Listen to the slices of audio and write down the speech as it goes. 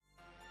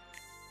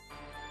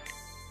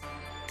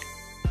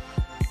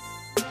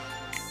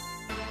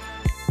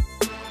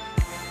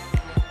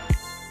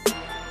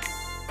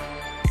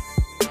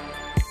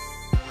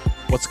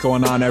What's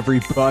going on,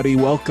 everybody?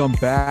 Welcome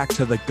back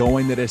to the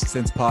Going the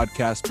Distance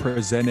podcast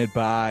presented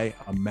by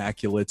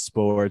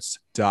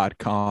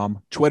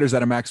ImmaculateSports.com. Twitter's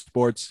at Immac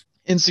Sports.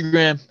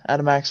 Instagram at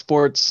Immac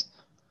Sports.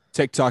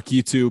 TikTok,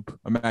 YouTube,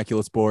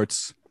 Immaculate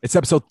Sports. It's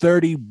episode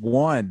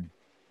 31.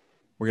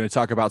 We're going to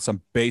talk about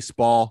some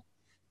baseball,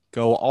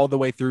 go all the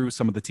way through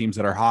some of the teams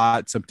that are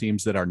hot, some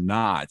teams that are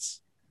not.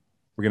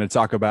 We're going to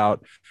talk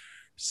about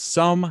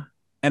some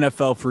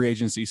NFL free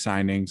agency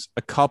signings,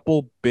 a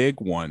couple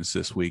big ones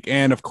this week.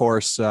 And of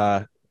course,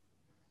 the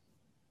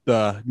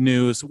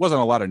news, it wasn't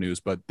a lot of news,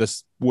 but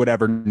this,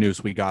 whatever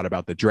news we got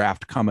about the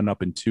draft coming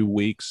up in 2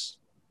 weeks.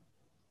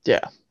 Yeah.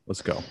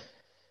 Let's go.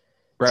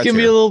 Brad's it's going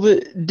to be a little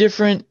bit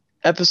different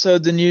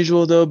episode than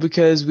usual though,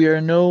 because we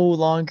are no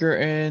longer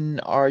in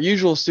our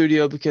usual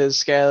studio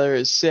because Skylar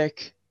is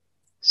sick.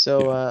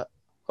 So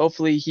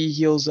hopefully he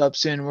heals up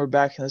soon. We're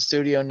back in the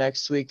studio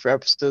next week for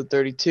episode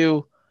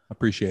 32.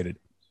 Appreciate it.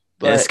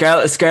 But,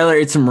 yeah, Skylar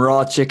ate some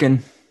raw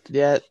chicken.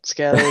 Yeah,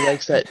 Skylar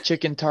likes that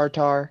chicken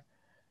tartare.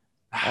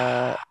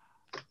 I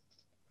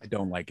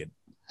don't like it.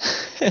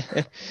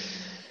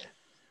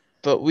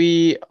 But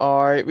we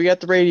got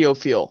the radio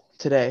feel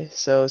today.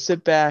 So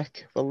sit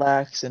back,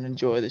 relax, and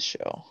enjoy the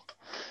show.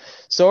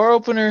 So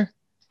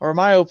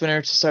my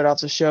opener to start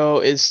off the show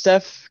is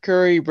Steph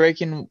Curry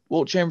breaking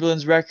Wilt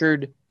Chamberlain's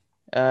record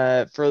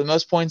for the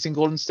most points in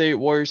Golden State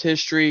Warriors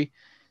history.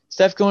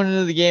 Steph going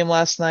into the game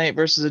last night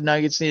versus the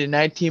Nuggets needed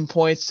 19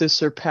 points to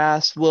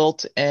surpass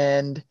Wilt,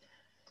 and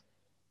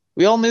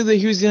we all knew that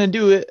he was going to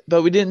do it,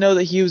 but we didn't know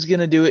that he was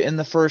going to do it in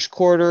the first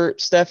quarter.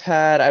 Steph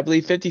had, I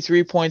believe,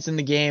 53 points in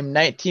the game,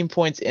 19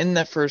 points in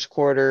that first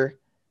quarter,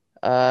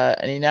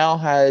 and he now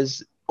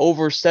has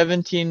over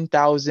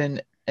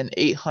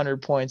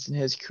 17,800 points in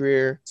his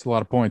career. It's a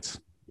lot of points.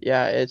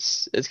 Yeah,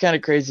 it's kind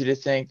of crazy to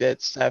think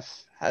that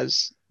Steph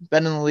has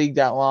been in the league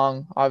that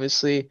long.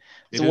 Obviously,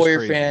 as a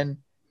Warrior fan.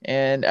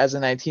 And as a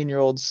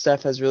 19-year-old,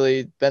 Steph has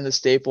really been the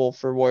staple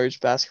for Warriors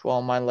basketball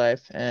in my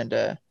life. And,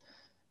 I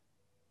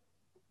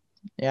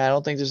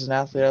don't think there's an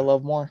athlete I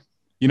love more.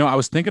 You know, I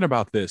was thinking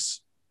about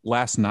this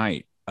last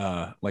night.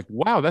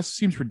 Wow, that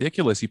seems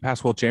ridiculous. He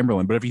passed Wilt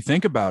Chamberlain. But if you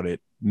think about it,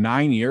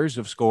 9 years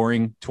of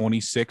scoring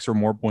 26 or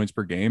more points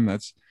per game,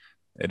 it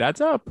adds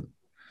up.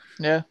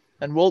 Yeah,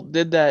 and Wilt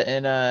did that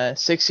in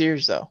 6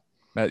 years, though.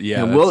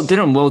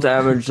 Wilt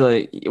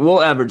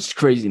averaged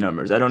crazy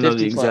numbers. I don't know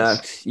the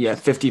exact.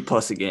 50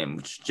 plus a game,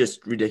 which is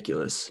just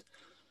ridiculous.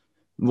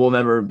 We'll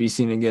never be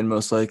seen again,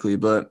 most likely.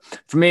 But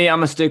for me, I'm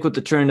gonna stick with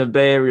the trend of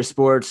Bay Area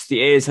sports. The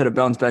A's had a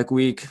bounce back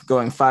week,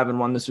 going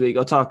 5-1 this week.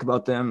 I'll talk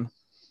about them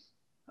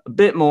a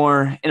bit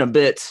more in a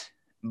bit.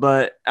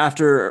 But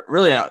after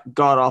really a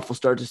god awful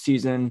start to the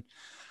season,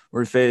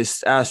 where we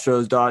faced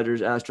Astros,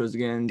 Dodgers, Astros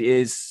again, the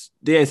A's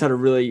had a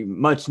really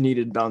much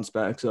needed bounce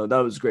back. So that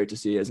was great to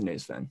see as an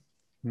A's fan.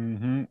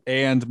 Mm-hmm.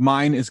 And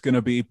mine is going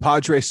to be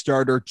Padres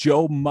starter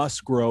Joe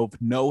Musgrove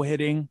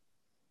no-hitting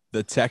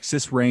the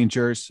Texas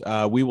Rangers.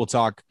 We will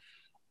talk,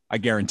 I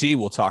guarantee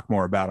we'll talk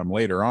more about him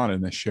later on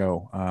in the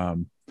show.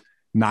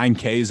 9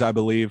 Ks, I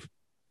believe.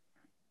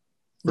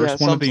 First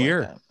one of the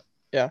year. Like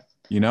yeah.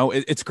 You know,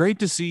 it's great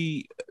to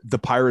see the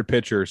Pirate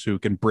pitchers who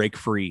can break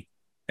free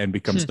and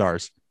become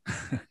stars.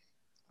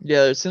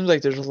 Yeah, it seems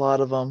like there's a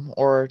lot of them,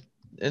 or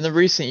in the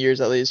recent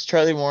years at least.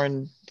 Charlie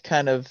Warren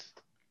kind of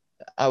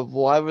I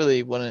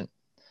really wouldn't.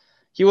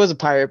 He was a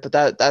Pirate, but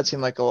that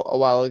seemed like a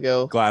while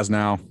ago.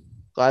 Glasnow,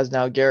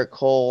 Garrett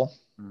Cole,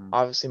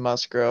 obviously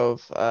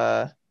Musgrove.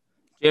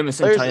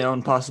 Jameson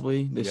Tyone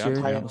possibly this year.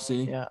 We'll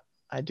see. Yeah,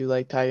 I do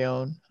like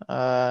Tyone.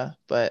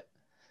 But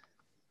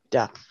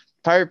yeah,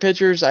 Pirate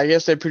pitchers, I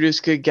guess they produce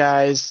good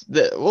guys.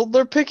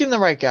 They're picking the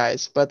right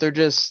guys, but they're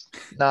just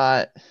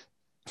not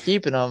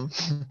keeping them.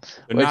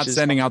 They're not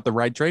sending out the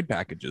right trade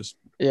packages.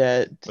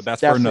 Yeah, but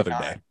that's for another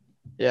day.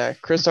 Yeah,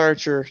 Chris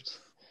Archer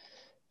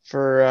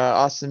for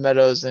Austin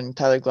Meadows and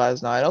Tyler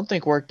Glasnow, I don't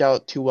think worked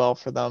out too well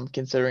for them,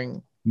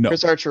 considering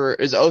Chris Archer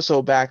is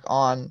also back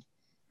on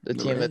the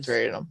team that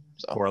traded him.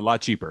 So. For a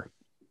lot cheaper.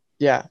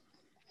 Yeah.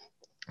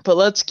 But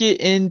let's get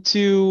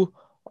into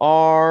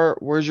our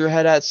Where's Your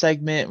Head At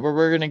segment, where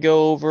we're going to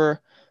go over,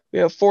 we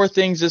have 4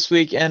 things this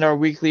week and our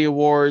weekly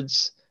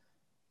awards,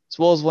 as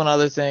well as one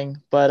other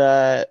thing.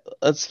 But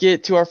let's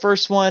get to our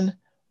first one,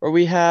 where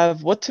we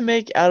have what to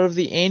make out of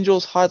the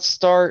Angels' hot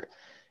start.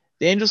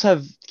 The Angels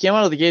came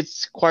out of the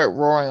gates quite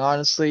roaring,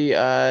 honestly.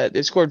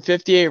 They scored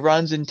 58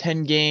 runs in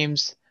 10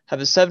 games, have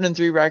a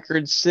 7-3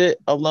 record, sit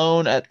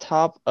alone at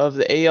top of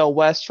the AL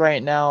West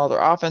right now. Their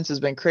offense has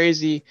been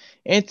crazy.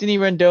 Anthony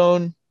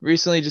Rendon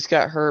recently just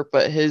got hurt,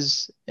 but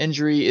his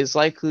injury is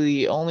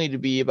likely only to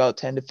be about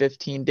 10 to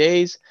 15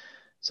 days.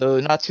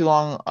 So not too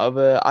long of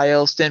a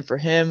IL stint for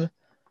him.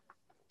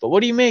 But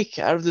what do you make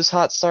out of this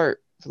hot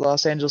start for the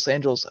Los Angeles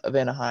Angels of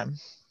Anaheim?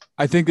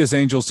 I think this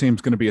Angels team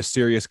is going to be a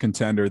serious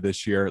contender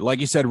this year. Like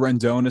you said,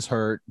 Rendon is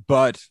hurt,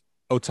 but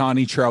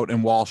Ohtani, Trout,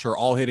 and Walsh are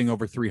all hitting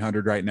over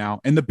 300 right now.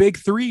 And the big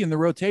 3 in the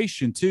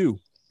rotation, too.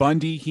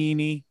 Bundy,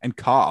 Heaney, and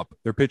Cobb.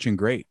 They're pitching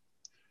great.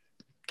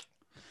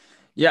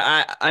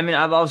 Yeah, I mean,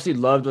 I've obviously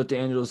loved what the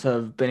Angels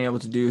have been able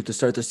to do to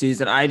start the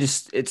season.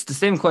 It's the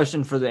same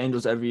question for the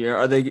Angels every year.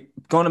 Are they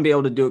going to be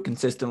able to do it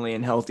consistently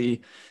and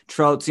healthy?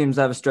 Trout seems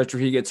to have a stretch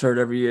where he gets hurt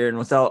every year, and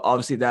without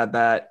obviously that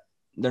bat,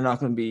 they're not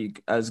going to be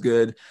as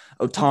good.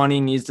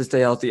 Ohtani needs to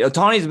stay healthy.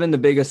 Ohtani's been the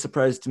biggest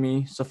surprise to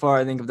me so far,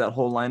 I think, of that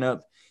whole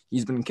lineup.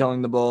 He's been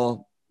killing the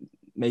ball,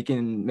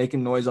 making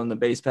noise on the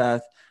base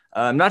path.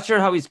 I'm not sure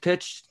how he's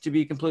pitched, to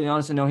be completely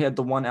honest. I know he had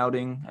the one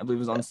outing, I believe it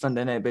was on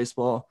Sunday Night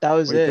Baseball. That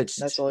was where he it. pitched.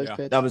 That's all he's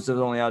pitched. That was his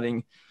only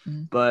outing.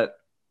 Mm-hmm. But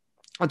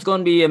it's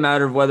going to be a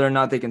matter of whether or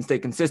not they can stay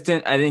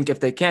consistent. I think if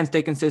they can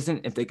stay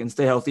consistent, if they can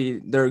stay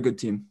healthy, they're a good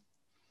team.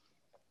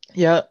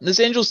 Yeah, this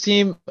Angels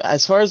team,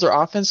 as far as their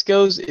offense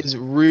goes, is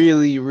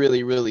really,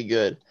 really, really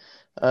good.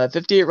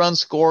 58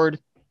 runs scored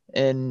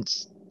in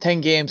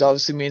 10 games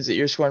obviously means that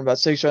you're scoring about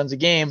 6 runs a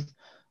game,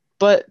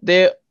 but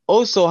they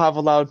also have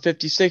allowed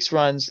 56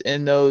 runs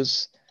in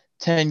those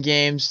 10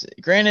 games.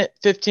 Granted,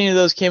 15 of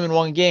those came in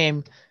one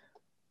game,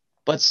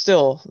 but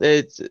still,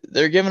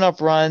 they're giving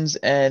up runs.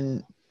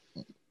 And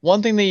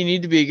one thing that you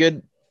need to be a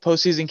good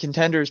postseason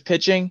contender is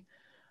pitching.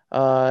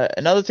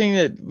 Another thing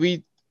that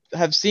we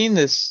have seen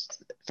this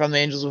from the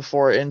Angels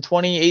before, in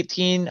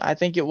 2018, I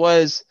think it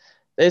was,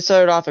 they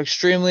started off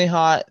extremely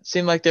hot. It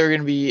seemed like they were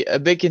going to be a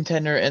big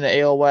contender in the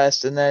AL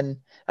West. And then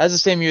that's the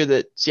same year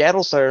that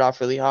Seattle started off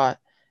really hot.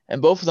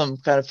 And both of them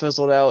kind of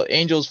fizzled out.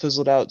 Angels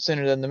fizzled out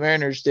sooner than the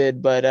Mariners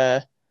did. But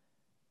I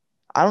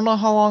don't know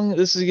how long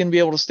this is going to be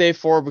able to stay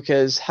for,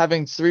 because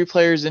having 3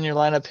 players in your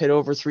lineup hit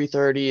over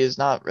 330 is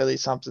not really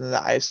something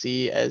that I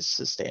see as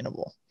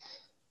sustainable.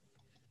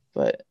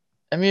 But,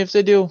 I mean, if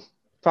they do,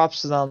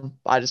 props to them.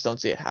 I just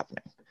don't see it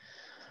happening.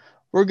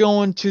 We're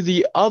going to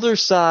the other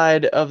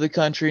side of the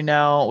country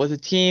now with a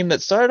team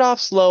that started off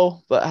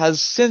slow but has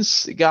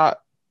since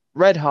got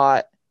red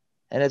hot,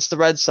 and it's the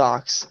Red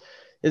Sox.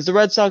 Is the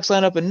Red Sox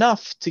lineup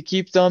enough to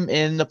keep them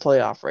in the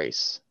playoff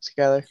race?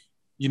 Skyler?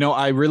 You know,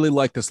 I really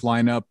like this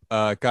lineup.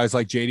 Guys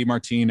like JD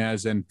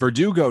Martinez and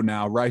Verdugo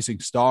now, rising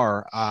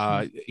star.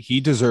 He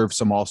deserves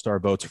some all-star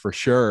votes for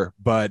sure.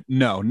 But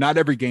no, not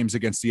every game's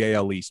against the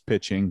AL East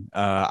pitching.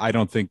 I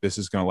don't think this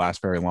is going to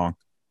last very long.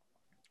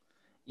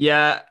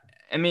 Yeah,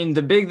 I mean,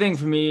 the big thing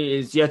for me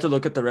is you have to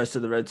look at the rest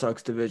of the Red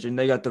Sox division.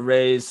 They got the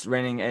Rays,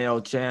 reigning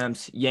AL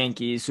champs,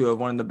 Yankees, who have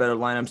one of the better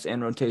lineups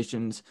and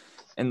rotations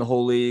in the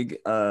whole league,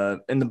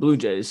 and the Blue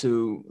Jays,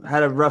 who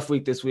had a rough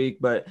week this week,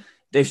 but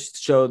they've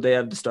showed they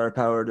have the star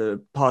power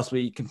to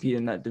possibly compete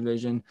in that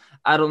division.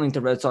 I don't think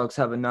the Red Sox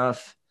have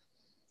enough.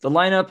 The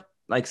lineup,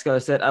 like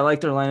Scott said, I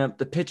like their lineup.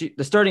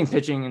 The starting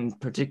pitching in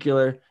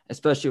particular,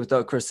 especially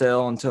without Chris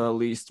Sale until at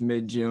least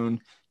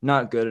mid-June,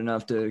 not good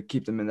enough to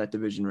keep them in that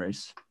division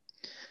race.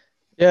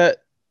 Yeah,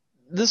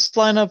 this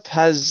lineup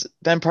has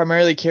been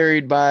primarily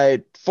carried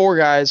by 4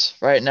 guys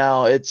right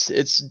now.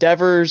 It's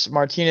Devers,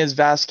 Martinez,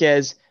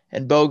 Vasquez,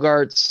 and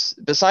Bogarts.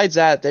 Besides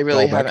that, they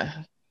really haven't.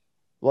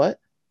 What?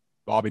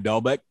 Bobby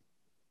Dalbec?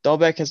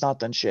 Dalbec has not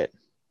done shit.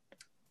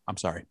 I'm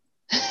sorry.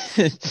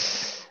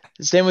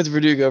 Same with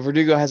Verdugo.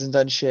 Verdugo hasn't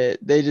done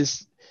shit. They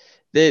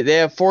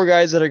have 4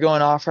 guys that are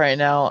going off right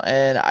now,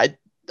 and I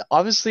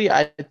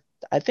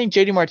think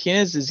JD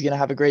Martinez is going to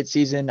have a great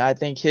season. I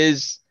think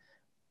his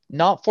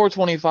not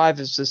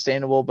 425 is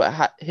sustainable,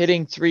 but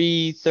hitting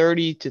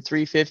 330 to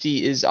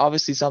 350 is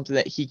obviously something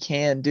that he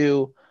can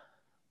do.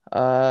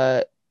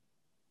 But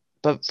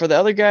for the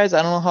other guys,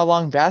 I don't know how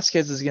long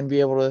Vasquez is going to be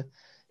able to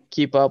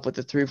keep up with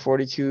the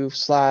 342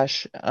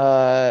 slash.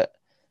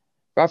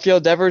 Rafael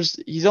Devers,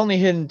 he's only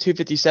hitting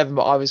 257,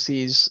 but obviously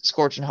he's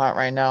scorching hot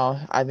right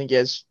now. I think he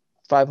has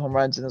 5 home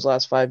runs in his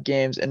last 5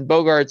 games. And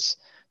Bogarts,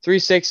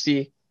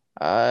 360.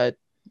 I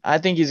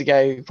think he's a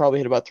guy who probably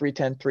hit about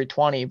 310,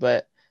 320,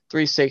 but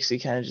 360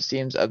 kind of just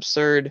seems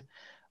absurd.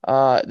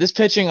 This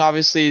pitching,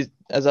 obviously,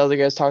 as other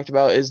guys talked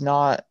about, is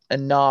not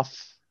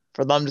enough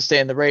for them to stay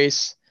in the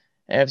race.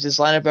 And if this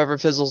lineup ever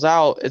fizzles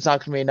out, it's not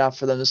going to be enough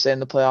for them to stay in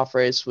the playoff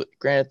race,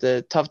 granted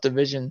the tough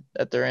division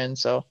that they're in.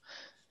 So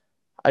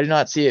I do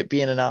not see it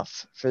being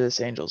enough for this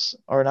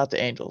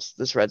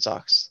this Red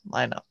Sox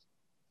lineup.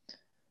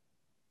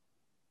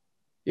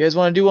 You guys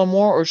want to do one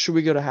more, or should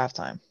we go to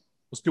halftime?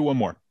 Let's do one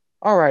more.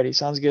 Alrighty,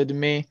 sounds good to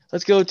me.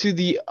 Let's go to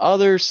the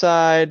other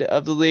side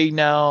of the league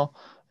now.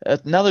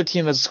 Another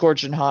team that's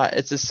scorching hot.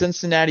 It's the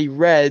Cincinnati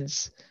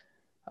Reds.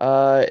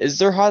 Is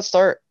their hot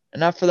start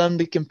enough for them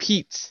to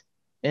compete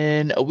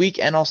in a weak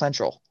NL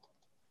Central?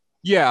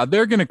 Yeah,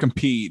 they're going to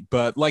compete,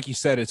 but like you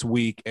said, it's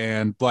weak.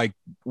 And like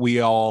we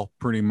all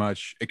pretty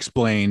much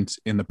explained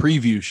in the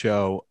preview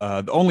show,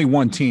 the only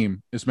one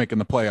team is making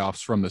the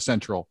playoffs from the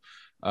Central.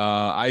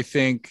 I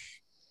think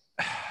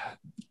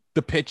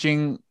the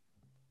pitching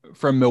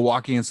from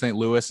Milwaukee and St.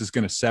 Louis is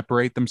going to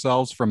separate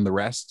themselves from the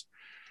rest,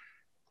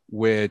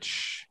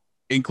 which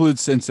includes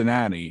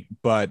Cincinnati.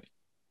 But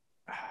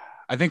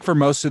I think for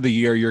most of the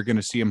year, you're going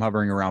to see them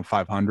hovering around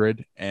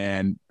 500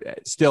 and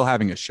still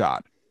having a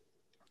shot.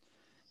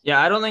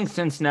 Yeah, I don't think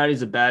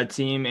Cincinnati's a bad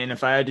team. And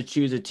if I had to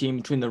choose a team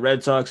between the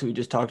Red Sox, who we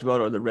just talked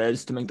about, or the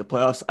Reds to make the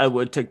playoffs, I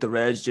would take the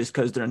Reds just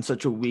because they're in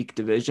such a weak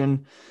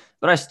division.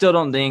 But I still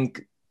don't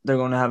think they're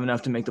going to have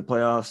enough to make the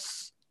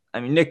playoffs. I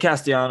mean, Nick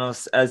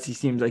Castellanos, as he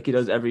seems like he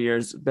does every year,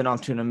 has been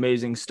off to an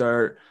amazing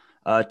start.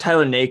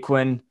 Tyler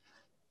Naquin,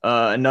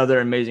 another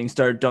amazing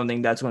start. Don't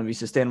think that's going to be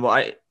sustainable.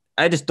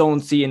 I just don't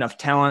see enough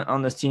talent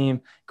on this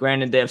team.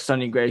 Granted, they have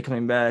Sonny Gray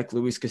coming back,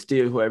 Luis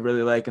Castillo, who I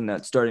really like in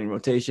that starting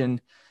rotation.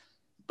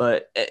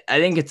 But I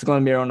think it's going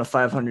to be around a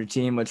 500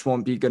 team, which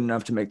won't be good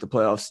enough to make the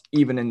playoffs,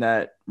 even in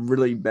that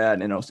really bad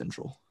NL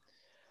Central.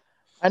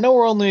 I know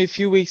we're only a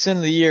few weeks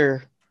into the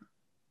year,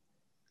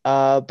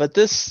 but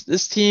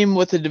this team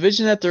with the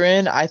division that they're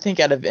in, I think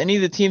out of any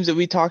of the teams that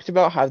we talked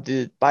about, have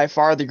by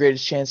far the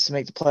greatest chance to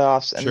make the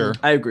playoffs. And sure,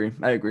 I agree.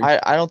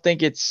 I don't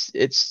think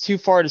it's too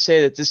far to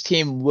say that this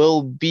team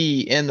will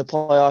be in the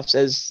playoffs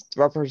as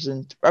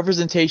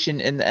representation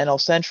in the NL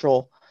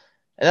Central,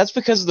 and that's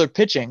because of their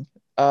pitching.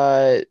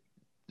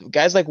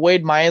 Guys like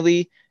Wade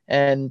Miley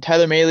and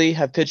Tyler Mahle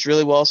have pitched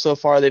really well so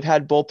far. They've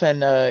had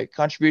bullpen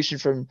contribution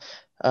from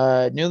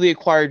newly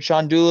acquired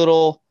Sean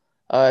Doolittle.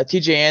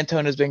 TJ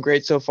Antone has been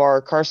great so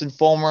far. Carson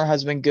Fulmer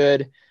has been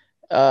good.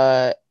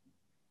 And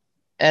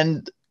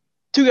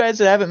two guys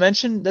that I haven't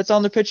mentioned that's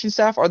on their pitching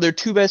staff are their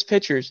two best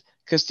pitchers.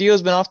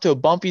 Castillo's been off to a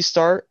bumpy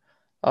start.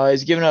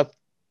 He's given up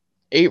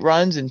 8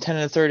 runs in 10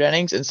 1/3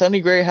 innings, and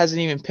Sonny Gray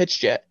hasn't even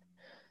pitched yet.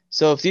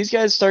 So if these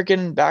guys start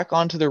getting back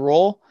onto the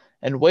roll,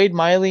 and Wade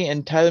Miley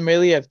and Tyler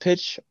Mahle have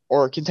pitched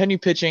or continue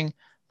pitching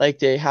like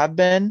they have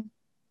been,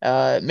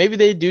 maybe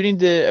they do need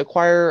to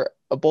acquire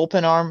a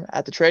bullpen arm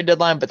at the trade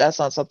deadline, but that's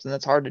not something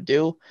that's hard to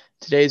do in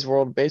today's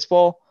world of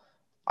baseball.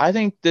 I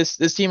think this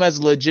team has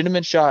a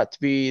legitimate shot to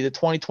be the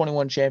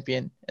 2021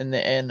 champion in the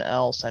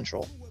NL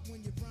Central.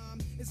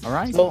 All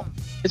right. So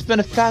it's been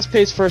a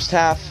fast-paced first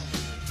half.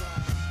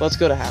 Let's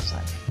go to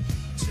halftime.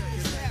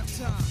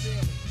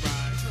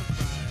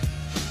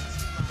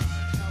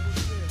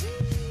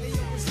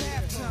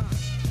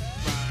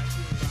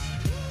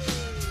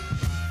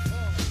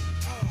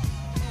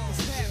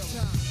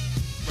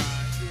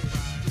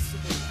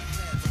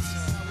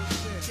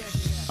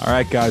 All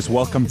right, guys,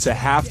 welcome to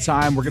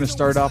halftime. We're going to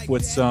start off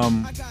with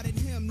some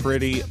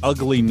pretty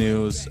ugly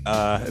news.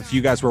 If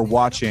you guys were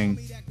watching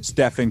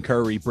Stephen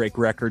Curry break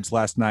records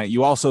last night,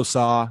 you also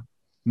saw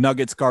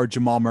Nuggets guard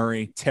Jamal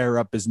Murray tear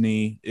up his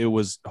knee. It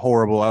was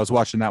horrible. I was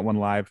watching that one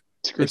live.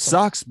 It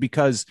sucks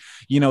because,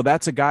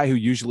 that's a guy who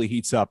usually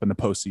heats up in the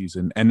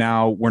postseason, and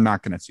now we're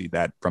not going to see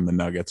that from the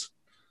Nuggets.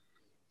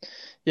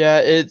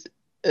 Yeah,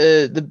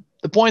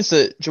 the points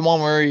that Jamal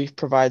Murray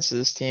provides to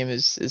this team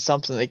is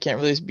something that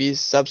can't really be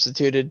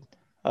substituted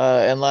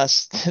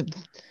unless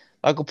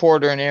Michael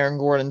Porter and Aaron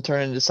Gordon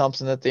turn into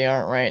something that they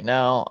aren't right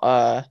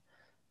now.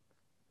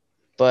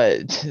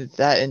 But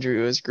that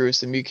injury was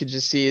gruesome. You could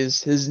just see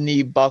his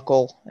knee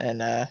buckle and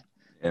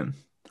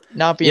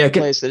not be in the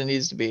place that it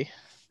needs to be.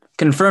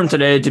 Confirmed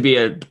today to be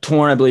a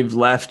torn, I believe,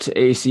 left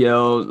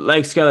ACL.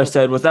 Like Skylar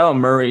said, without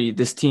Murray,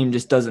 this team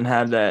just doesn't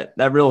have that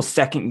real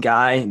second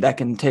guy that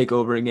can take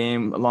over a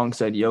game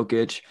alongside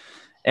Jokic.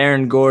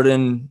 Aaron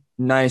Gordon,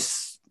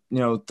 nice,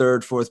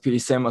 third, fourth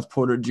piece, same with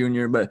Porter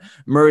Jr., but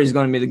Murray's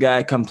going to be the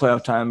guy come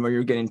playoff time where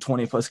you're getting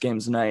 20-plus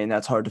games a night, and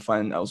that's hard to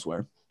find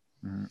elsewhere.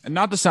 And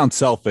not to sound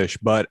selfish,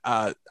 but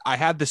I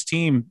had this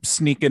team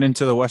sneaking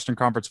into the Western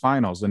Conference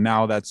Finals, and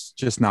now that's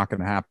just not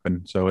going to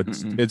happen. So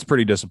it's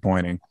pretty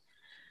disappointing.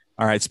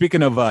 All right,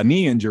 speaking of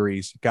knee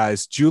injuries,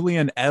 guys,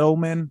 Julian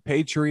Edelman,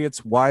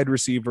 Patriots wide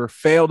receiver,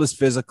 failed his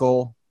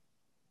physical,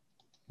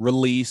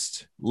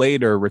 released,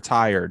 later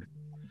retired.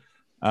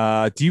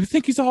 Do you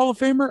think he's a Hall of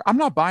Famer? I'm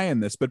not buying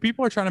this, but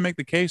people are trying to make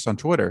the case on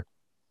Twitter.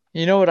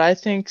 You know what I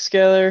think,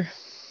 Skyler?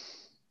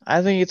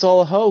 I think it's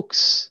all a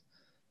hoax.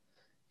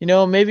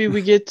 Maybe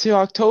we get to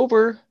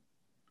October.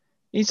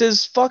 He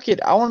says, fuck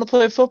it, I want to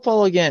play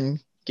football again.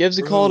 Gives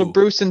a call to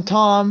Bruce and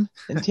Tom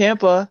in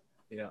Tampa.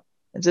 Yeah.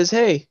 And says,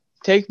 hey,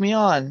 take me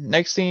on.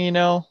 Next thing you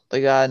know,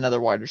 they got another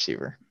wide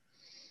receiver.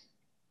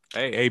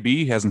 Hey,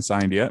 AB hasn't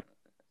signed yet.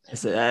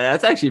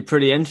 That's actually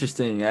pretty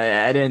interesting.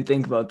 I didn't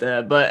think about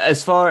that. But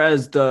as far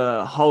as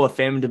the Hall of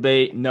Fame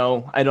debate,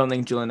 no, I don't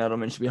think Julian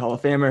Edelman should be a Hall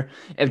of Famer.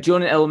 If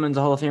Julian Edelman's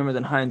a Hall of Famer,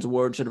 then Hines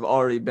Ward should have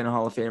already been a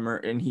Hall of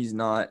Famer, and he's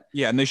not.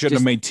 Yeah, and they shouldn't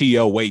have made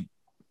T.O. wait.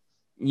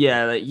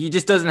 Yeah, he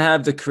just doesn't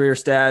have the career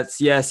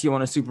stats. Yes, he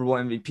won a Super Bowl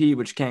MVP,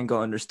 which can't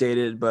go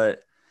understated,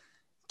 but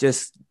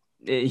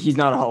he's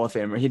not a Hall of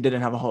Famer. He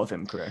didn't have a Hall of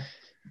Fame career.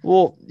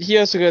 Well, he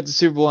also got the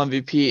Super Bowl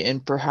MVP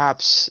in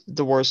perhaps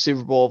the worst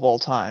Super Bowl of all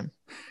time.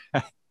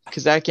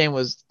 Because that game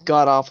was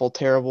god-awful,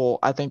 terrible.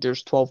 I think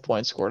there's 12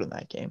 points scored in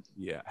that game.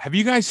 Yeah. Have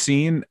you guys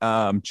seen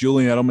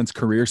Julian Edelman's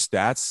career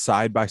stats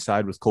side by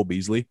side with Cole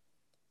Beasley?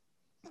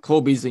 Cole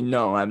Beasley,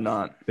 no, I'm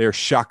not. They're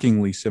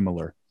shockingly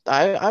similar.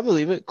 I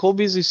believe it. Cole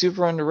Beasley's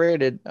super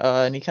underrated,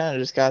 and he kind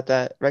of just got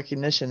that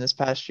recognition this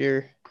past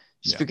year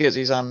just because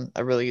he's on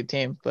a really good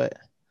team. But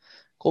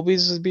Cole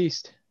Beasley's a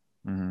beast.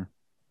 Mm-hmm.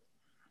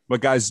 But,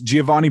 guys,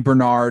 Gio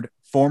Bernard,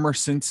 former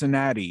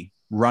Cincinnati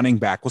running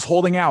back, was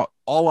holding out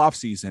all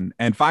offseason,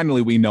 and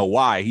finally we know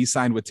why. He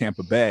signed with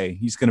Tampa Bay.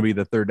 He's going to be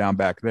the third down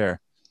back there.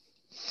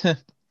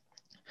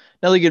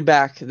 Another good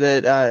back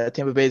that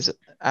Tampa Bay's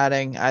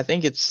adding. I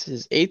think it's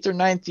his 8th or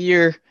 9th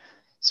year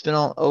It's been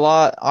a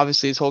lot,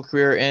 obviously, his whole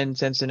career in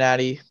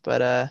Cincinnati,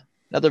 but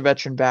another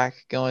veteran back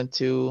going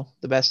to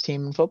the best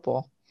team in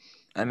football.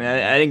 I mean,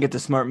 I think it's a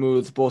smart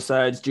move, both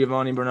sides.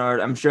 Giovanni Bernard,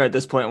 I'm sure at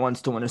this point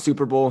wants to win a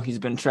Super Bowl. He's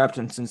been trapped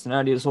in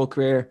Cincinnati his whole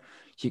career.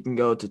 He can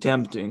go to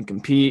Tampa and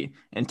compete.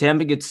 And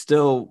Tampa gets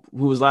still,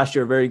 who was last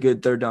year a very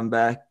good third down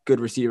back, good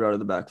receiver out of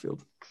the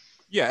backfield.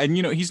 Yeah, and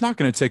he's not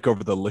going to take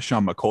over the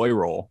LaShawn McCoy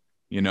role.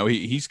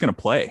 He's going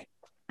to play.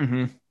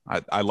 Mm-hmm.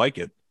 I like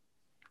it.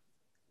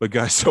 But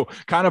guys, so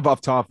kind of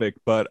off topic,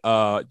 but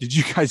did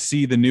you guys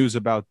see the news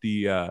about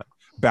the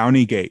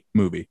Bounty Gate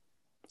movie?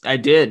 I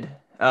did.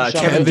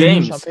 Kevin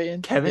James.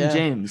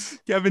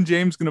 Kevin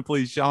James going to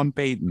play Sean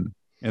Payton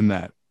in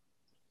that.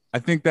 I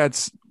think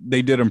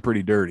they did him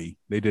pretty dirty.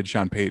 They did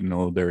Sean Payton a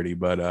little dirty,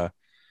 but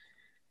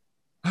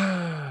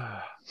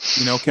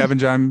Kevin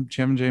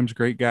James,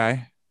 great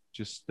guy.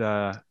 Just he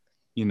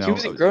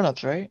was in Grown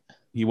Ups, right?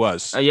 He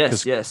was.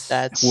 Yes.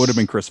 That would have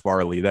been Chris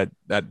Farley.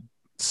 That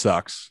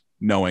sucks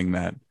knowing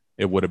that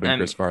it would have been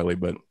Chris Farley.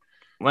 But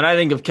when I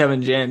think of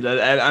Kevin James,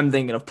 I'm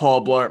thinking of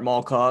Paul Blart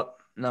Mall Cop.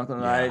 Not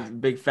gonna lie,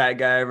 big fat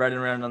guy riding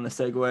around on the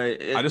Segway.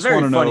 It's I just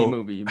want to know funny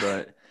movie,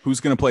 but who's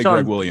gonna play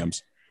Greg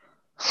Williams?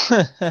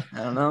 I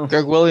don't know.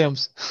 Greg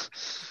Williams.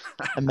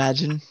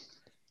 Imagine.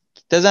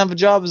 Doesn't have a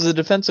job as a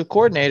defensive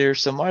coordinator,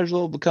 so might as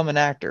well become an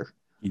actor.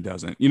 He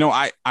doesn't.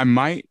 I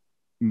might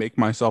make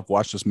myself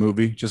watch this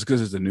movie just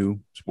because it's a new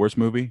sports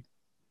movie.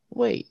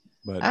 Wait,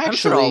 but I'm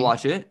sure I'll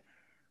watch it.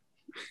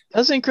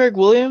 Doesn't Greg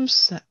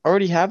Williams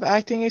already have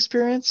acting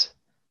experience?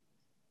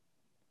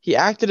 He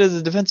acted as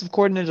a defensive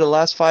coordinator the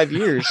last 5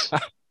 years.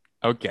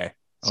 Okay.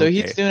 So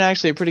he's doing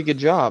actually a pretty good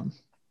job.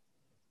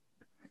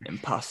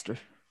 Imposter.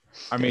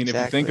 I mean, If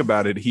you think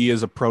about it, he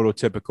is a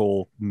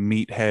prototypical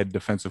meathead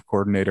defensive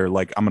coordinator.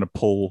 Like, I'm going to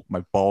pull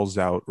my balls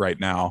out right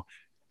now,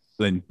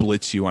 then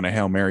blitz you on a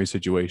Hail Mary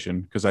situation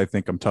because I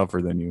think I'm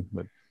tougher than you.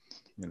 But,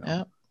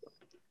 Yeah.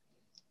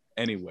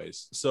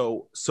 Anyways,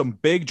 so some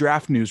big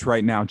draft news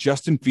right now.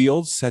 Justin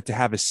Fields set to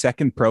have his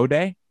second pro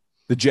day.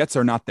 The Jets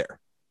are not there.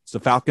 It's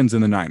the Falcons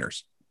and the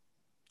Niners.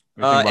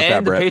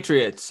 And the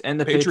Patriots. And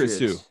the Patriots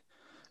too.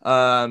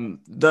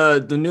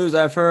 The news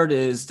I've heard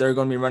is they're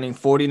going to be running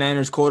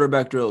 49ers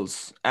quarterback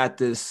drills at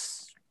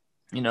this,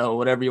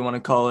 whatever you want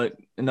to call it,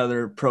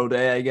 another pro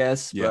day, I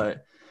guess. Yeah.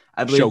 But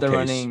I believe they're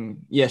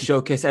running,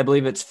 showcase. I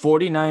believe it's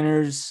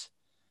 49ers,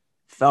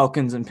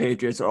 Falcons, and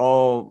Patriots are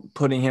all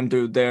putting him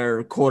through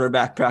their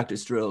quarterback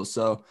practice drills.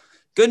 So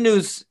good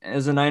news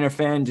as a Niner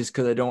fan, just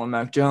because I don't want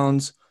Mac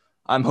Jones.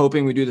 I'm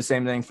hoping we do the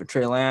same thing for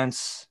Trey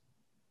Lance.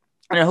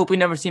 And I hope we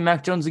never see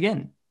Mac Jones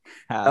again.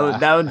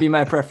 That would be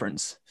my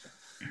preference.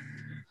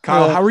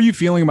 Kyle, how are you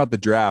feeling about the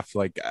draft?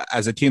 Like,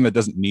 as a team that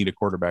doesn't need a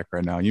quarterback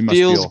right now, you must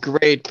feel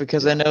great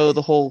because I know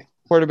the whole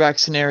quarterback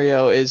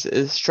scenario is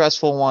a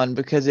stressful one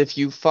because if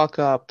you fuck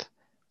up,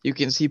 you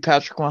can see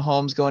Patrick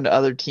Mahomes going to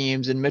other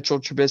teams and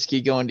Mitchell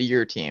Trubisky going to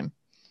your team.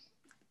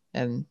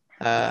 And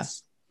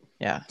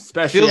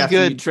especially feels after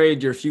good. You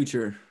trade your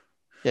future.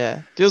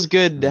 Yeah, feels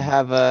good to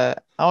have I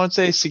wouldn't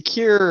say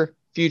secure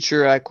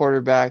future at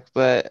quarterback,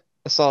 but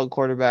a solid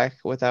quarterback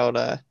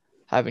without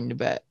having to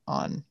bet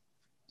on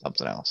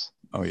something else.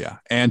 Oh, yeah.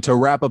 And to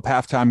wrap up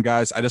halftime,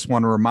 guys, I just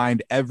want to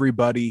remind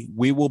everybody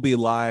we will be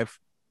live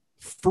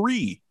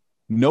free,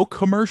 no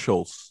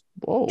commercials,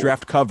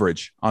 draft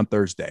coverage on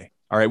Thursday.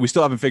 All right. We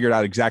still haven't figured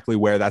out exactly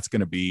where that's going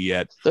to be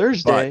yet.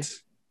 Thursday?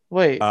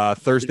 Wait.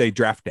 Thursday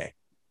draft day.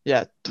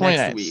 Yeah,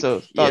 29th.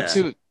 So about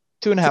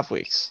 2.5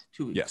 weeks.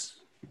 2 weeks. Yes.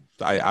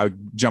 I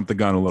jumped the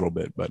gun a little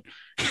bit, but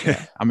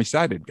I'm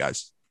excited,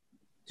 guys.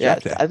 Yeah,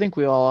 I think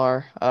we all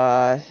are.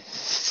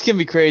 It's going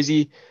to be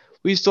crazy.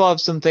 We still have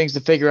some things to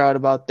figure out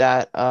about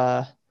that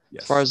as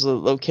far as the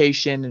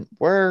location and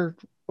where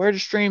to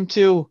stream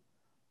to,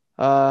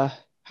 how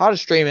to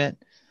stream it.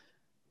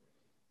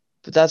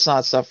 But that's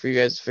not stuff for you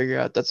guys to figure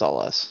out. That's all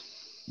us.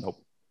 Nope.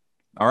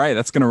 All right,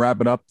 that's going to wrap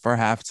it up for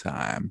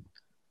halftime.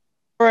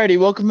 Alrighty,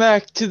 welcome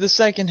back to the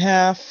second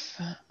half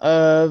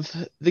of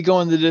the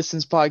Going the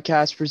Distance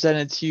podcast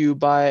presented to you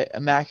by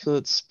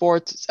Immaculate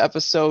Sports. It's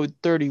episode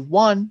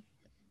 31.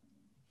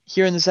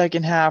 Here in the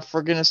second half,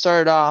 we're going to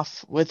start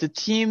off with a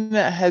team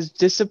that has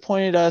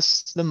disappointed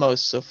us the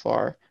most so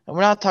far. And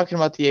we're not talking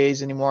about the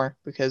A's anymore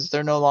because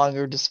they're no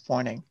longer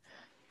disappointing.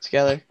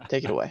 Skyler,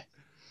 take it away.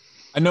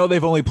 I know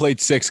they've only played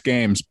 6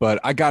 games, but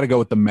I got to go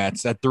with the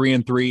Mets at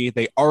 3-3.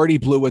 They already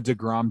blew a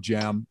deGrom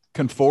gem.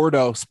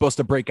 Conforto supposed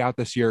to break out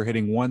this year,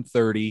 hitting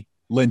 130.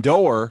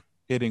 Lindor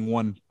hitting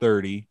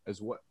 130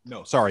 as well.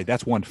 No, sorry,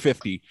 that's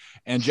 150.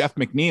 And Jeff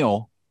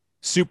McNeil,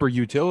 super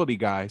utility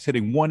guys,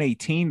 hitting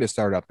 118 to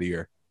start up the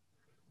year.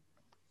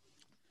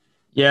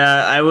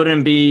 Yeah, I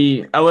wouldn't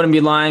be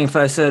lying if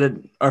I said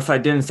it, or if I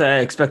didn't say I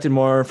expected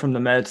more from the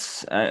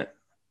Mets.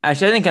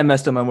 Actually, I think I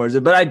messed up my words,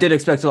 but I did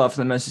expect a lot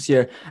from the Mets this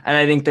year, and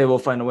I think they will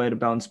find a way to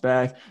bounce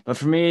back. But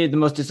for me, the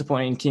most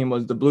disappointing team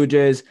was the Blue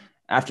Jays.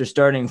 After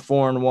starting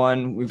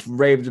 4-1, we've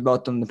raved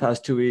about them the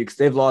past 2 weeks.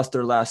 They've lost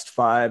their last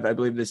 5. I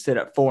believe they sit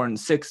at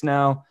 4-6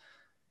 now.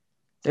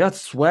 They got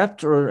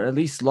swept, or at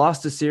least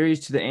lost the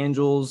series to the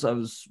Angels. I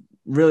was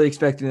really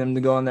expecting them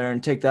to go in there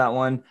and take that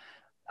one.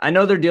 I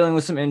know they're dealing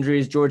with some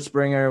injuries. George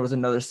Springer was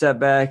another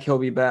setback. He'll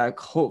be back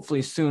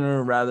hopefully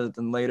sooner rather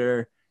than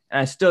later. And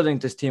I still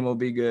think this team will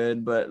be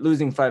good, but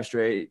losing 5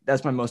 straight,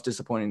 that's my most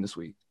disappointing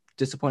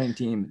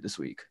team this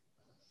week.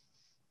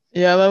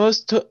 Yeah, my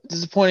most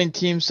disappointing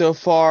team so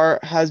far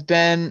has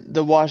been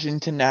the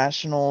Washington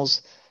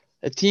Nationals,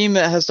 a team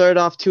that has started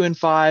off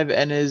 2-5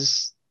 and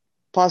is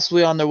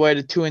possibly on their way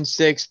to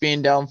 2-6,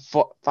 being down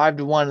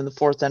 5-1 in the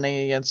 4th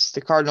inning against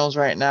the Cardinals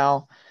right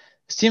now.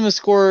 This team has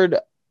scored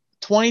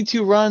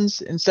 22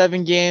 runs in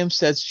 7 games.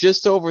 That's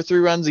just over 3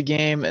 runs a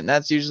game, and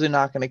that's usually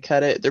not going to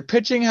cut it. Their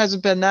pitching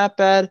hasn't been that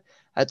bad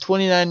at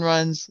 29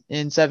 runs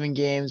in 7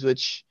 games,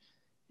 which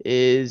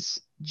is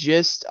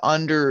just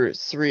under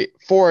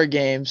 4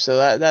 games.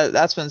 So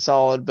that's been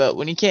solid. But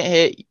when you can't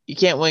hit, you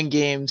can't win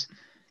games.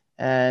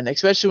 And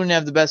especially when you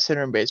have the best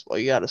hitter in baseball,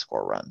 you got to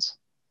score runs.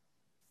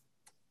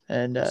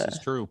 And this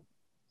is true.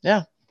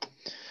 Yeah.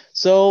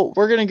 So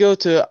we're going to go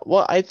to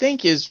what I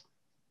think is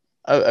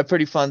a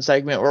pretty fun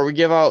segment where we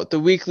give out the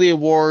weekly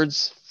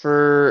awards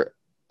for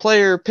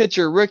player,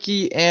 pitcher,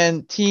 rookie,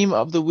 and team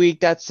of the week.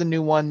 That's the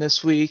new one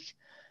this week.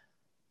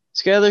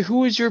 Skyler,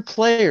 who is your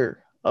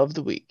player of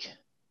the week?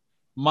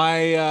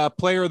 My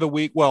player of the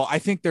week, well, I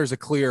think there's a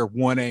clear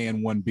 1A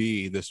and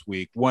 1B this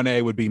week.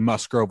 1A would be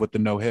Musgrove with the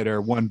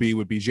no-hitter. 1B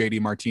would be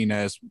JD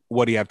Martinez.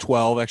 What do you have,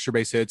 12 extra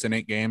base hits in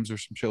 8 games or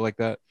some shit like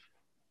that?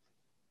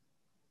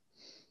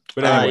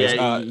 But anyways,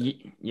 I'm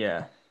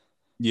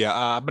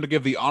going to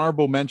give the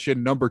honorable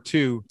mention number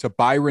 2 to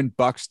Byron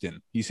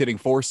Buxton. He's hitting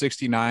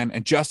 .469,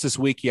 and just this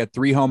week he had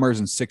 3 homers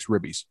and 6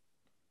 ribbies.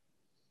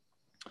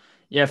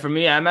 Yeah, for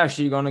me, I'm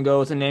actually going to go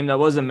with a name that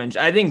wasn't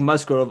mentioned. I think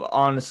Musgrove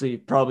honestly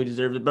probably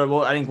deserves it, but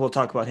I think we'll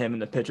talk about him in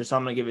the pitcher, so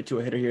I'm going to give it to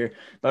a hitter here.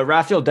 But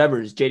Rafael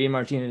Devers, JD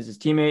Martinez's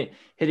teammate,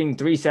 hitting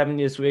 .370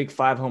 this week,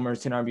 5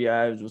 homers, 10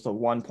 RBIs with a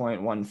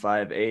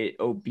 1.158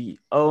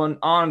 OB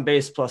on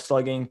base plus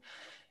slugging.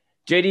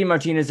 JD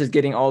Martinez is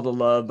getting all the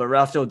love, but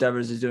Rafael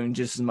Devers is doing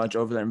just as much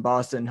over there in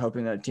Boston,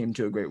 helping that team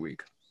to a great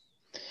week.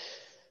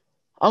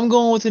 I'm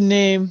going with a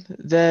name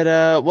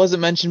that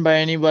wasn't mentioned by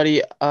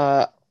anybody.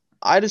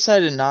 I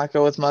decided to not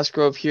go with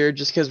Musgrove here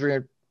just because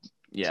we're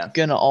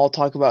gonna all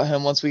talk about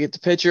him once we get to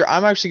pitcher.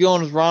 I'm actually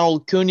going with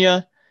Ronald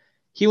Acuna.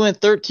 He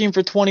went 13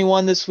 for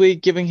 21 this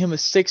week, giving him a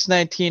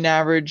 .619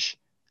 average.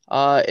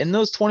 In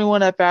those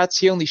 21 at-bats,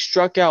 he only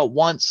struck out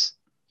once.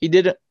 He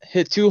did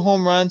hit 2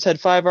 home runs, had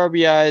 5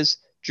 RBIs,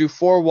 drew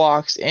 4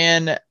 walks,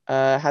 and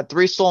had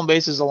 3 stolen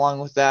bases along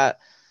with that.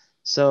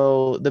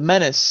 So the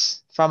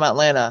menace from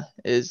Atlanta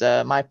is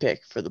my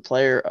pick for the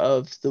player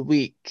of the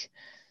week.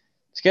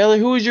 Skyler,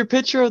 who is your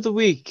pitcher of the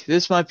week?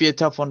 This might be a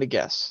tough one to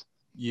guess.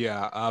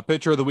 Yeah,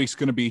 pitcher of the week is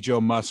going to be Joe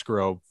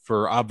Musgrove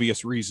for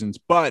obvious reasons,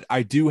 but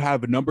I do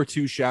have a number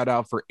 2 shout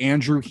out for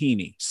Andrew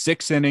Heaney.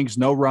 6 innings,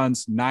 no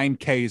runs, 9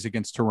 Ks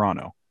against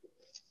Toronto.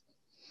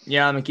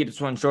 Yeah, I'm going to keep this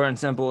one short and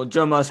simple.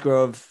 Joe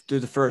Musgrove threw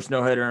the first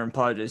no-hitter in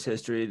Padres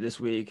history this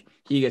week.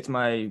 He gets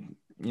my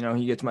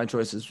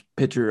choice as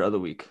pitcher of the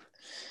week.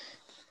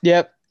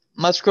 Yep,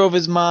 Musgrove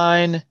is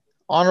mine.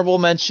 Honorable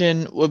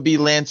mention would be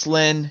Lance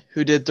Lynn,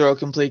 who did throw a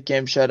complete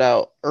game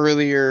shutout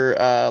earlier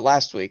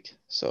last week.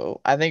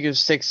 So I think it was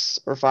 6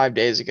 or 5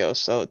 days ago.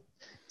 So it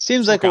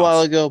seems like a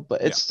while ago,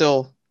 but it's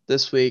still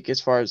this week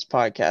as far as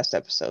podcast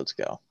episodes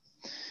go.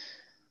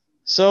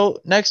 So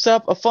next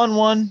up, a fun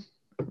one,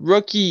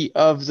 rookie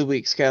of the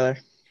week, Skyler.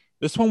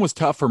 This one was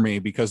tough for me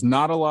because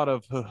not a lot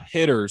of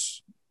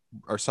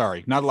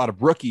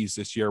rookies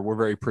this year were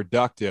very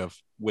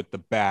productive with the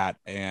bat.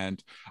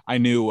 And I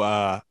knew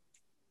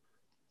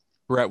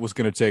Brett was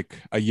going to take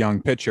a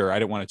young pitcher. I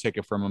didn't want to take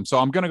it from him. So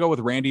I'm going to go with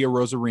Randy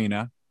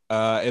Arozarena.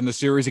 In the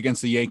series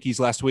against the Yankees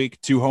last week,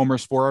 2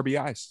 homers, 4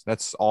 RBIs.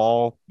 That's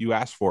all you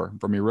asked for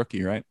from your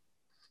rookie, right?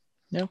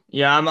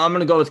 Yeah, I'm going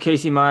to go with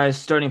Casey Mize,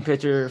 starting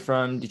pitcher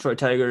from Detroit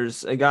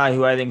Tigers, a guy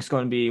who I think is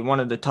going to be one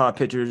of the top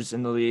pitchers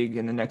in the league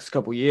in the next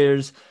couple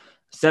years.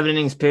 7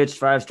 innings pitched,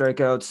 5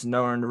 strikeouts,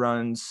 no earned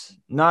runs.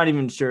 Not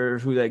even sure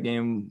who that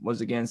game was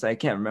against. I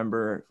can't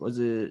remember.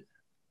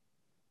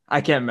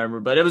 I can't remember,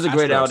 but it was a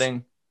great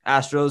outing.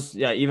 Astros,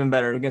 yeah, even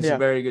better against a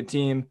very good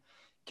team.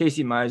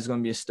 Casey Mize is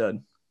going to be a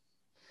stud.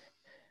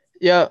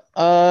 Yeah,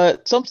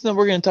 something that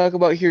we're going to talk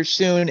about here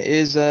soon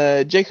is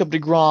Jacob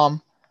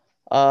deGrom.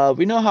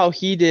 We know how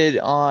he did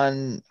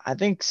on, I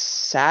think,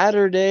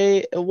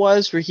 Saturday it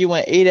was, where he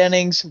went 8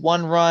 innings,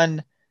 1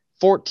 run,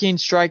 14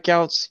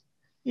 strikeouts.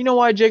 You know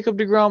why Jacob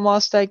deGrom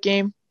lost that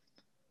game?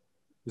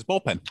 His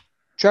bullpen.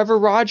 Trevor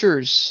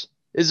Rogers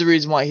is the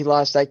reason why he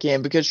lost that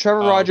game, because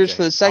Trevor Rogers,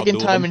 for the second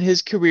time in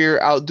his career,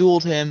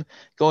 outdueled him,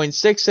 going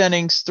 6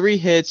 innings, 3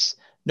 hits,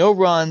 no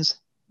runs,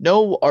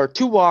 2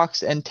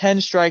 walks, and 10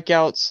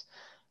 strikeouts.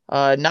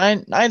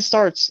 9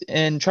 starts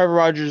in Trevor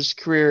Rogers'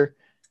 career.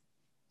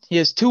 He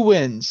has 2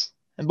 wins,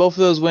 and both of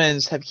those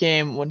wins have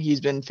came when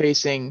he's been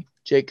facing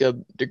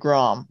Jacob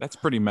deGrom. That's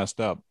pretty messed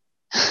up.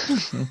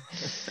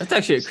 That's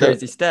actually a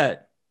crazy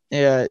stat.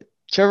 Yeah,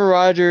 Trevor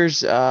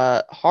Rogers,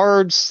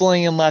 hard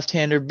slinging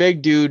left-hander,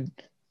 big dude,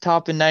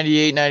 top in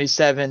 98,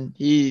 97.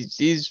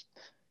 He's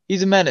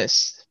a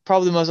menace.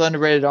 Probably the most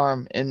underrated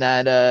arm in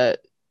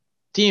that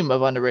team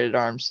of underrated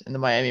arms in the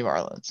Miami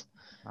Marlins.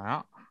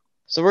 Wow.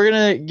 So we're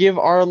going to give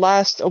our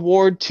last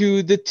award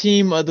to the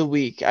team of the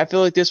week. I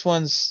feel like this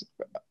one's,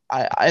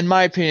 in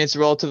my opinion, it's a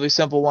relatively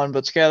simple one,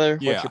 but Skyler,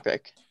 what's your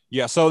pick?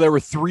 Yeah, so there were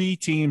 3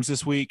 teams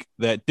this week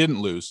that didn't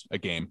lose a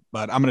game,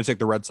 but I'm going to take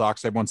the Red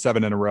Sox. They've won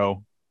 7 in a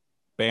row.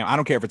 Bam. I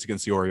don't care if it's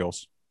against the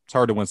Orioles. It's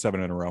hard to win 7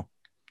 in a row.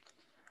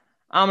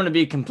 I'm going to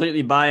be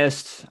completely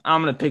biased.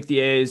 I'm going to pick the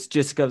A's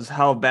just because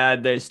how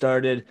bad they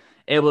started.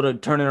 Able to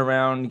turn it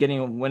around, getting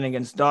a win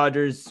against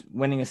Dodgers,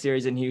 winning a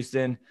series in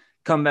Houston,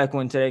 comeback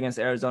win today against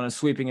Arizona,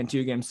 sweeping a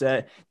 2-game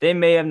set. They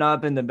may have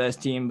not been the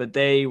best team, but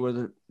they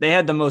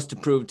had the most to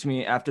prove to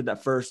me after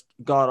that first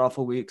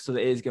god-awful week, so the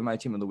A's get my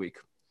team of the week.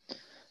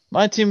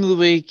 My team of the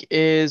week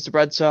is the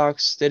Red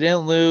Sox. They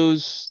didn't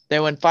lose. They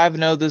went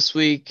 5-0 this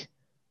week.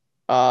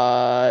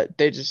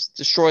 They just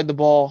destroyed the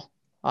ball.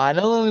 I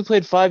know they only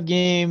played 5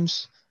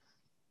 games,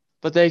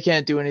 but they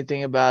can't do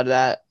anything about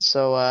that.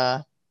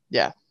 So,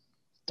 yeah,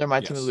 they're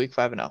my team of the week,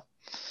 5-0. All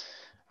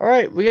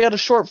right, we got a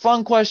short,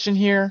 fun question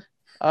here.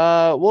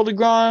 Will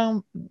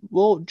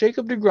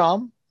Jacob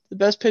deGrom, the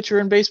best pitcher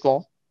in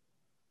baseball,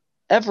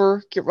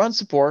 ever get run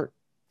support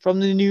from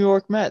the New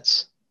York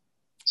Mets?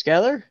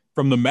 Skyler?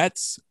 From the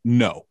Mets,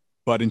 no.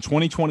 But in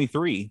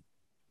 2023,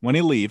 when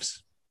he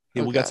leaves,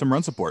 he will get some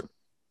run support.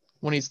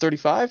 When he's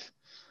 35?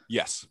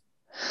 Yes.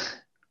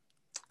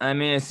 I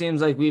mean, it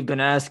seems like we've been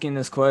asking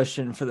this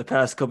question for the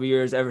past couple of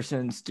years, ever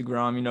since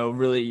deGrom,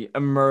 really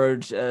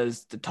emerged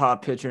as the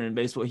top pitcher in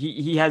baseball.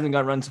 He hasn't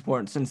got run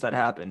support since that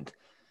happened.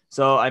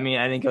 So, I mean,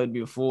 I think I would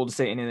be a fool to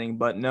say anything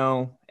but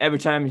no. Every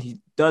time he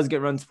does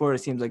get run support, it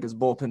seems like his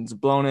bullpen's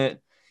blown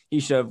it. He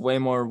should have way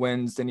more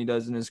wins than he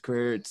does in his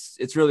career.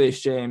 It's really a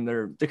shame.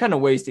 They're kind of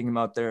wasting him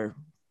out there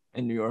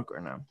in New York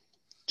right now.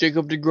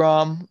 Jacob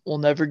deGrom will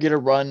never get a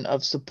run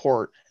of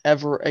support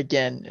ever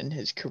again in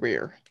his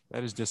career.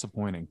 That is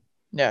disappointing.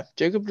 Yeah,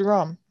 Jacob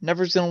deGrom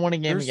never is going to win a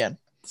game again.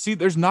 See,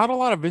 there's not a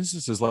lot of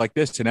instances like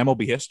this in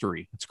MLB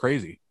history. It's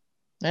crazy.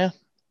 Yeah.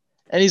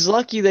 And he's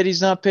lucky that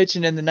he's not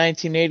pitching in the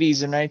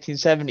 1980s or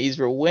 1970s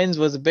where wins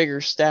was a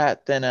bigger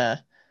stat than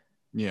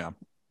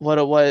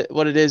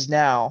what it is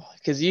now.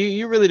 Because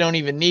you really don't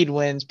even need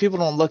wins. People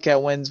don't look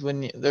at wins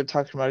when they're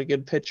talking about a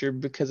good pitcher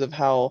because of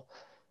how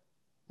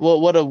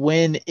what a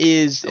win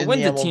is in the MLB.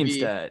 Win's a team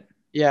stat.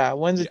 Yeah,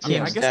 when's a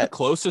team I guess the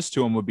closest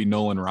to him would be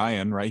Nolan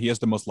Ryan, right? He has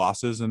the most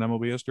losses in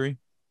MLB history.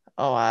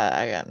 Oh,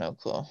 I got no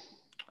clue.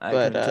 I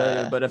couldn't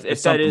tell you, but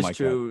if that is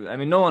true, I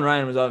mean, Nolan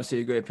Ryan was obviously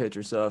a great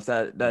pitcher, so if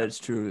that is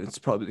true, it's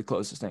probably the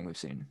closest thing we've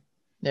seen.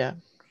 Yeah,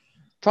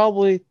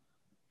 probably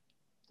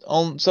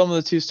on some of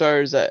the 2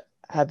 starters that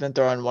have been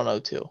throwing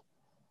 102.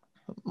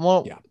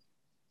 Well, yeah.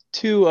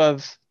 2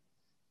 of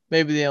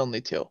maybe the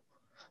only 2.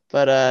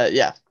 But,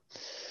 yeah,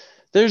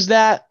 there's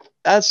that.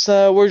 That's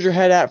where's your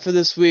head at for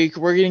this week.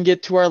 We're going to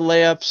get to our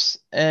layups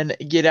and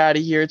get out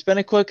of here. It's been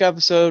a quick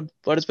episode,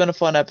 but it's been a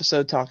fun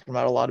episode talking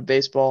about a lot of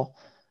baseball.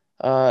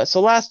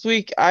 So last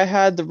week I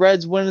had the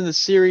Reds winning the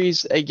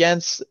series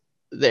against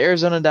the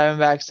Arizona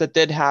Diamondbacks. That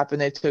did happen.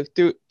 They took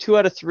 2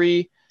 out of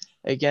 3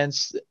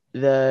 against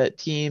the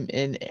team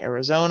in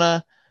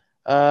Arizona.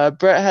 Brett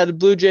had the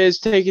Blue Jays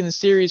taking the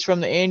series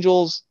from the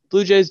Angels.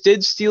 Blue Jays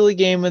did steal a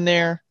game in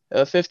there,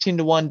 a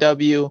 15-1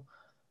 W.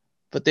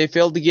 But they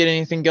failed to get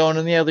anything going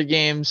in the other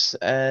games,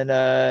 and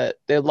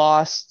they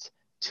lost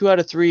 2 out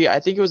of 3. I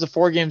think it was a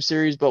 4-game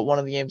series, but one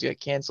of the games got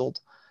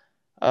canceled.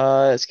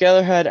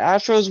 Skyler had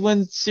Astros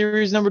win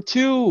series number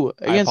 2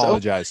 against. I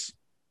apologize.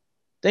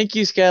 Thank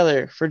you,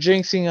 Skyler, for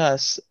jinxing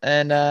us.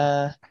 And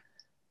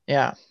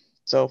yeah,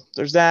 so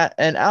there's that.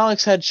 And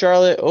Alex had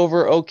Charlotte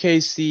over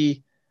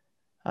OKC.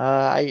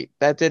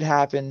 That did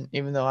happen,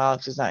 even though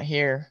Alex is not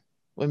here.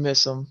 We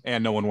miss him.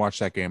 And no one watched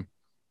that game.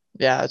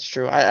 Yeah, that's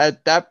true. I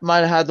that might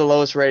have had the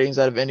lowest ratings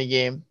out of any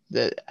game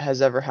that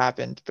has ever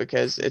happened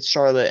because it's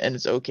Charlotte and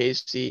it's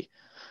OKC.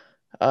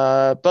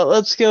 But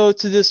let's go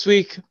to this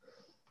week.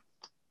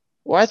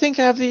 Well, I think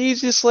I have the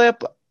easiest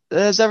layup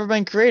that has ever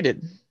been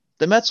created.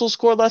 The Mets will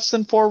score less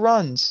than 4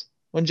 runs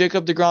when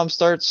Jacob deGrom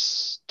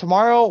starts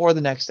tomorrow or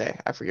the next day.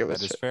 I forget which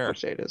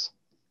day it is.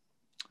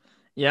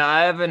 Yeah,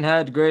 I haven't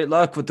had great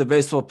luck with the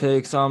baseball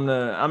pick, so I'm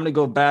gonna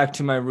go back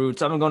to my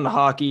roots. I'm gonna go into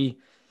hockey.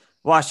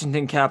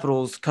 Washington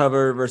Capitals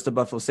cover versus the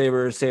Buffalo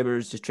Sabres.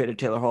 Sabres just traded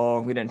Taylor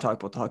Hall. We didn't talk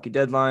about the hockey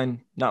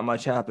deadline. Not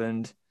much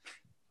happened,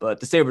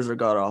 but the Sabres are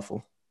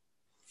god-awful.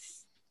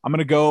 I'm going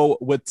to go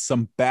with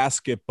some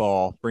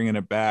basketball, bringing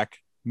it back.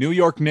 New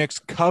York Knicks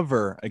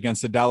cover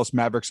against the Dallas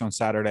Mavericks on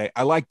Saturday.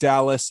 I like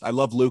Dallas. I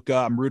love Luka.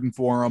 I'm rooting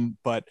for them,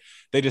 but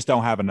they just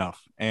don't have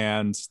enough.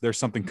 And there's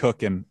something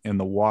cooking in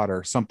the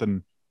water.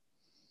 Something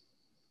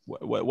 –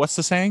 what's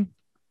the saying?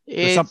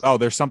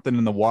 There's something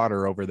in the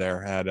water over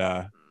there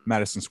at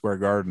Madison Square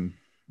Garden.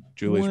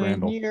 Julius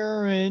Randle. When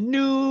you're in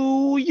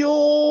New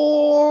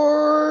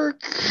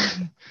York.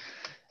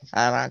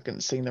 I'm not going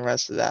to sing the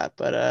rest of that,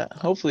 but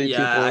hopefully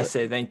people. I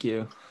say thank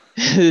you.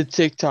 The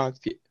TikTok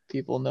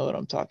people know what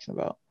I'm talking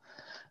about.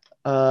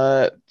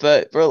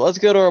 But bro, let's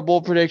go to our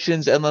bold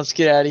predictions and let's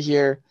get out of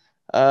here.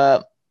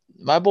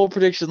 my bold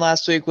prediction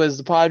last week was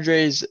the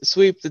Padres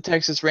sweep the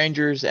Texas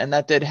Rangers, and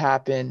that did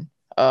happen.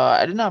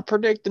 I did not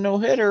predict the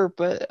no-hitter,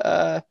 but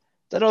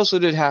that also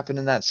did happen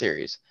in that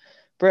series.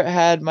 Brett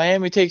had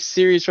Miami take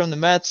series from the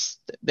Mets.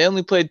 They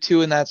only played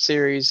 2 in that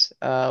series,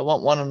 went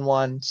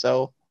 1-1.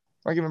 So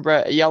we're giving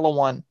Brett a yellow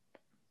 1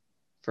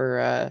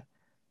 for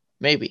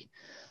maybe.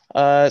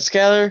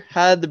 Skyler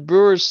had the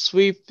Brewers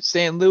sweep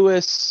St.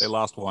 Louis. They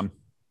lost 1.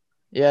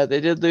 Yeah,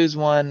 they did lose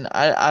 1.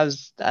 I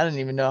didn't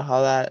even know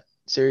how that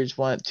series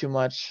went too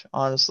much,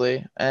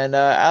 honestly. And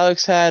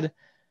Alex had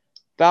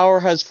Bauer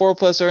has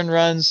 4+ earned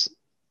runs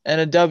and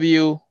a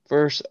W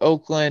versus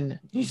Oakland.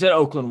 He said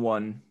Oakland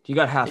won. He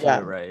got half of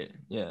it right.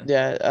 Yeah.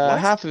 Yeah,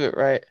 half of it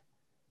right.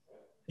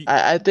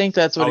 I think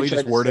that's what he tried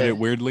just to worded say. it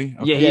weirdly.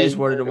 Okay. Yeah, he just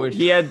worded it weird.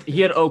 He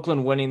had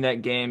Oakland winning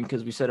that game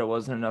because we said it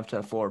wasn't enough to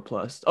have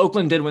 4+.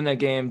 Oakland did win that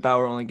game.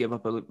 Bauer only gave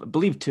up, I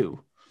believe, 2.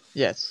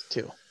 Yes,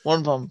 2. One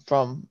of them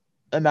from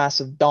a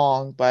massive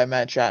dong by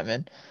Matt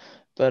Chapman,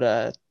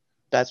 but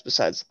that's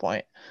besides the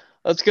point.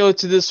 Let's go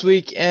to this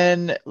week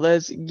and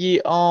let's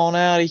get on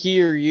out of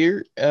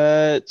here.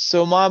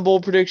 So my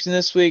bold prediction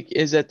this week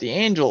is that the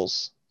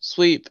Angels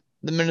sweep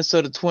the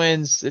Minnesota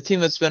Twins, the team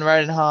that's been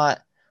riding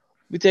hot.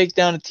 We take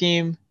down a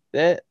team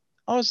that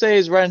I would say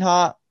is riding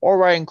hot or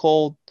riding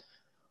cold.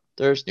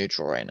 They're just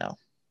neutral right now.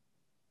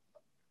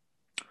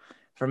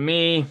 For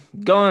me,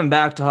 going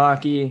back to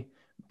hockey,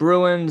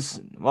 Bruins,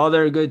 while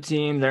they're a good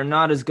team, they're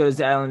not as good as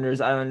the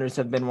Islanders. Islanders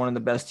have been one of the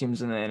best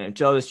teams in the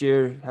NHL this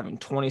year, having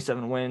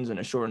 27 wins in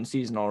a shortened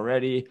season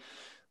already.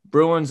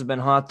 Bruins have been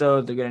hot,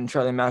 though. They're getting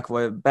Charlie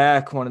McAvoy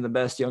back, one of the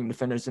best young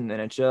defenders in the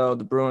NHL.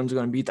 The Bruins are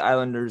going to beat the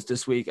Islanders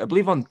this week, I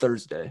believe on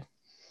Thursday.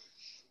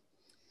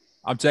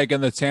 I'm taking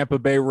the Tampa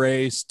Bay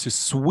Rays to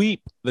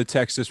sweep the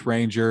Texas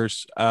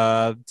Rangers.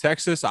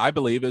 Texas, I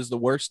believe, is the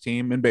worst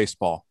team in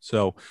baseball.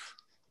 So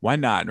why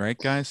not, right,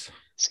 guys?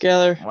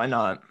 Scalar, why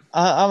not?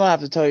 I'm gonna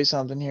have to tell you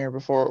something here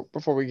before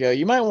we go.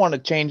 You might want to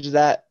change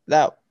that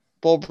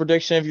bold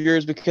prediction of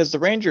yours because the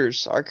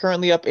Rangers are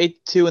currently up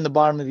 8-2 in the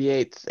bottom of the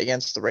 8th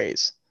against the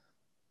Rays.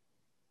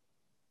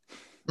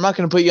 I'm not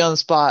gonna put you on the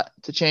spot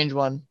to change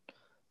one,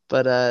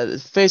 but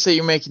the face that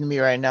you're making to me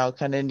right now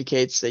kind of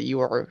indicates that you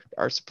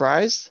are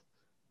surprised.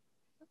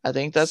 I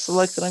think that's the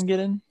look that I'm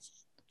getting.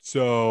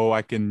 So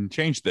I can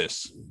change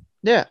this.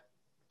 Yeah,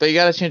 but you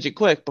got to change it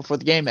quick before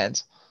the game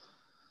ends.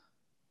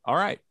 All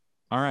right.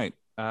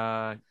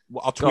 Well,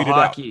 I'll tweet it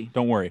out.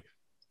 Don't worry.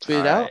 Tweet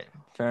it out?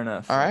 Fair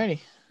enough. All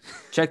righty.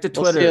 Check the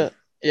Twitter.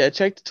 Yeah,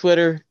 check the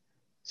Twitter.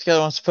 Skyler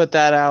wants to put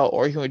that out,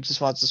 or he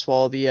just wants to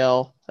swallow the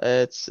L.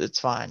 It's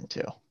fine,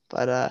 too.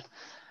 But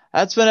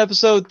that's been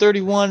episode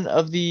 31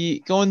 of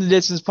the Going the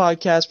Distance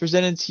podcast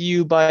presented to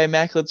you by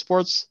Immaculate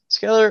Sports.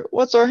 Skyler,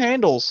 what's our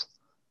handles?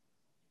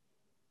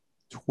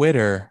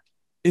 Twitter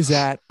is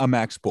at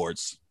Amac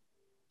Sports.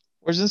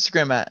 Where's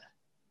Instagram at?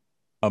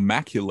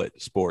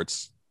 Immaculate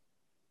Sports.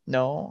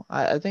 No,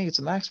 I think it's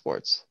Amac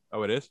Sports.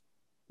 Oh, it is?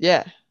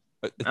 Yeah.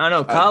 I don't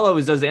know. Kyle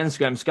always does the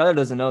Instagram. Skyler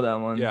doesn't know that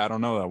one. Yeah, I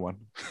don't know that one.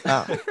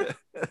 Oh.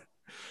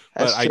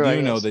 But I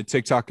do know that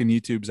TikTok and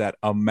YouTube's at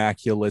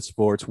Immaculate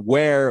Sports,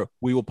 where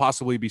we will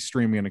possibly be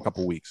streaming in a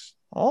couple weeks.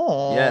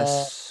 Oh,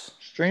 yes.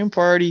 Stream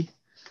party.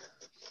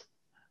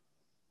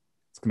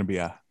 It's going to be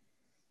a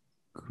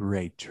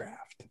great draft.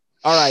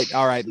 All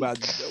right. Well,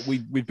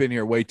 we've been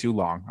here way too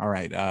long. All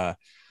right.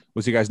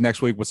 We'll see you guys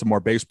next week with some more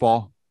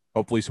baseball.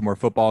 Hopefully some more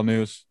football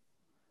news.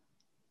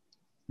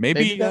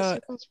 Maybe some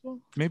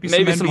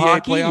NBA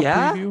hockey, playoff No.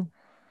 preview.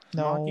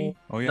 Hockey?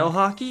 Oh, yeah. No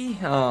hockey?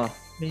 Oh.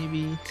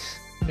 Maybe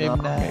no,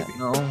 not. Maybe.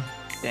 No.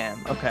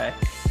 Damn. Okay.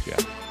 Yeah.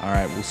 All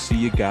right. We'll see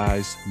you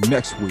guys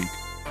next week.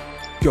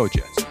 Go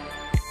Jets.